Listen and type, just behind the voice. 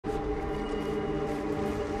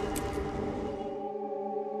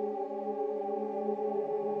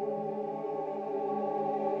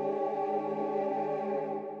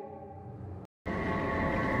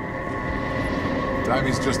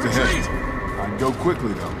Timmy's just ahead. I'd go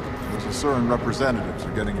quickly, though. Those Asuran representatives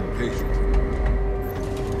are getting impatient.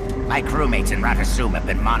 My crewmates in Ratasum have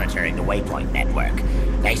been monitoring the Waypoint network.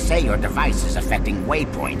 They say your device is affecting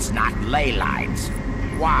waypoints, not ley lines.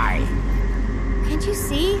 Why? Can't you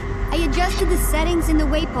see? I adjusted the settings in the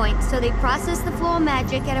Waypoint so they process the flow of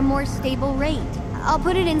magic at a more stable rate. I'll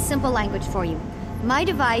put it in simple language for you. My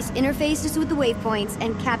device interfaces with the waypoints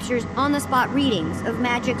and captures on-the-spot readings of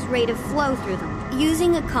magic's rate of flow through them.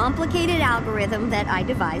 Using a complicated algorithm that I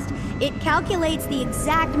devised, it calculates the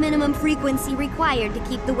exact minimum frequency required to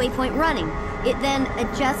keep the waypoint running. It then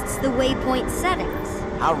adjusts the waypoint settings.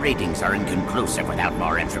 Our readings are inconclusive without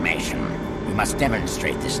more information. We must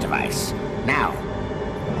demonstrate this device. Now.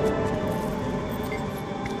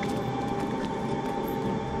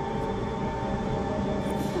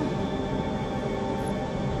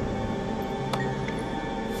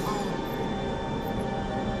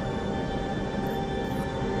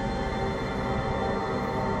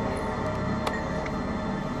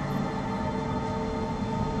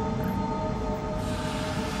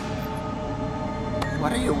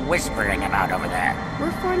 What are you whispering about over there?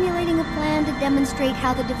 We're formulating a plan to demonstrate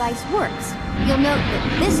how the device works. You'll note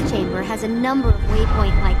that this chamber has a number of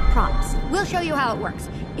waypoint-like props. We'll show you how it works.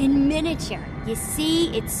 In miniature. You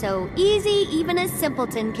see, it's so easy, even a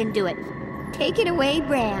simpleton can do it. Take it away,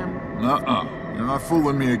 Bram. Nuh-uh. You're not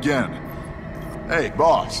fooling me again. Hey,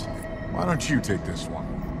 boss. Why don't you take this one?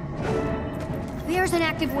 There's an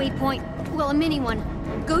active waypoint. Well, a mini one.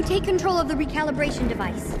 Go take control of the recalibration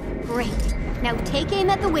device. Great. Now take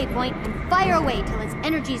aim at the waypoint and fire away till its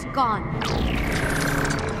energy's gone.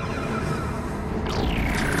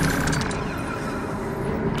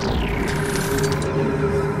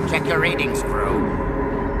 Check your readings, crew.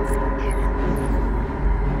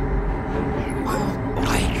 Oh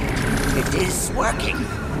boy, it is working.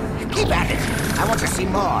 Keep at it. I want to see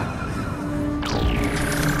more.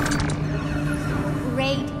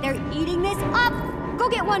 Great, they're eating this up. Go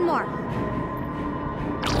get one more.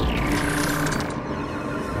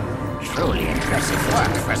 Truly impressive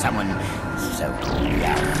work for someone so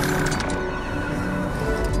young.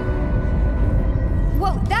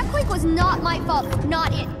 Whoa, that click was not my fault.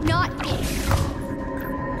 Not it. Not it.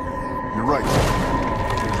 You're right.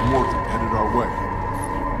 There's Morton headed our way.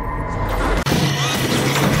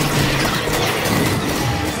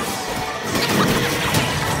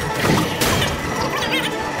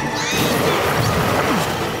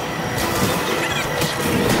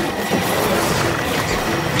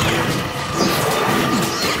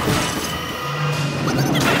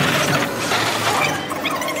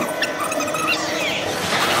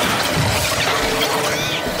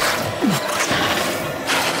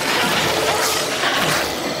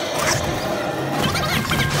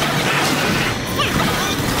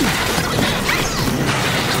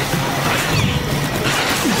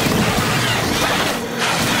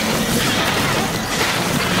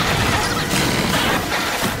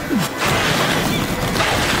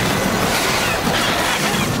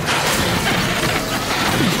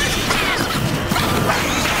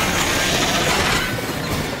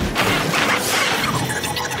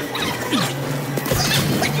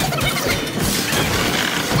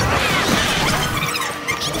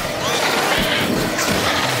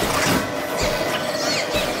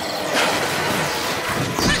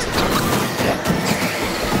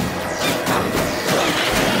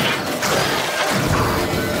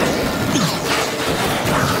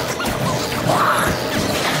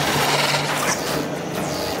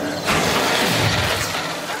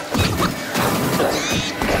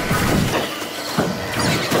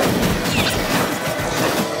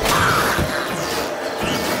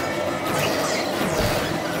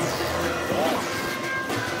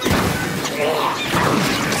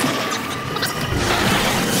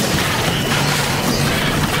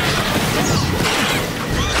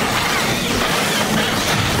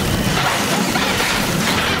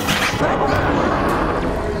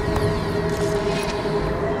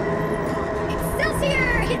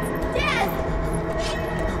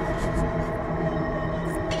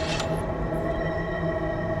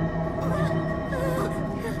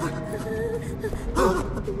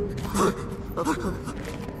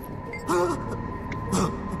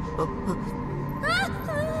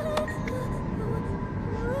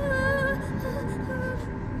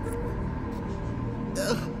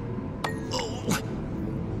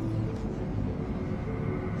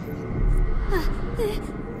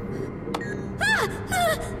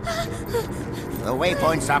 The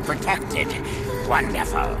waypoints are protected.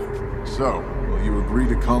 Wonderful. So, will you agree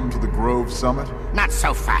to come to the Grove Summit? Not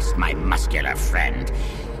so fast, my muscular friend.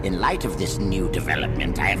 In light of this new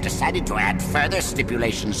development, I have decided to add further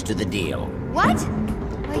stipulations to the deal. What?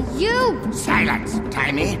 You... Silence,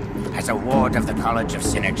 Timey! As a ward of the College of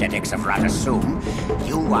Synergetics of Ratasum,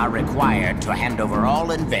 you are required to hand over all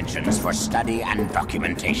inventions for study and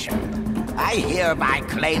documentation. I hereby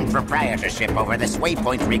claim proprietorship over this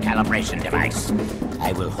waypoint recalibration device.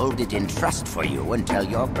 I will hold it in trust for you until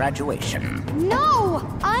your graduation. No!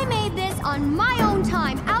 I made this on my own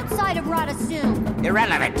time, outside of Ratasum.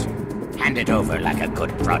 Irrelevant. Hand it over like a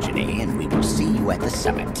good progeny, and we will see you at the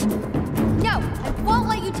summit. No, I won't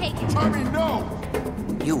let you take it. Tommy, no!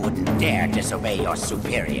 You wouldn't dare disobey your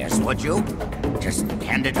superiors, would you? Just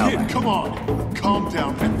hand it over. Kid, come on! Calm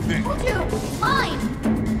down and think. Dude, fine!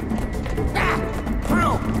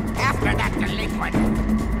 Crew! After that delinquent!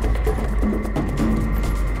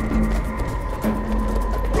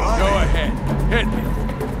 Go ahead. Hit me.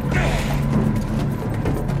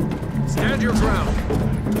 Stand your ground.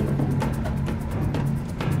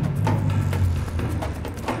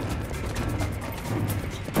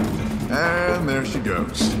 And there she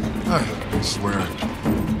goes. I swear,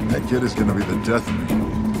 that kid is gonna be the death of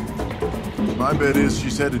me. My bet is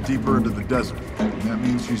she's headed deeper into the desert. And that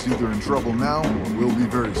means she's either in trouble now or will be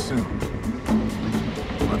very soon.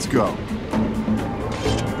 Let's go.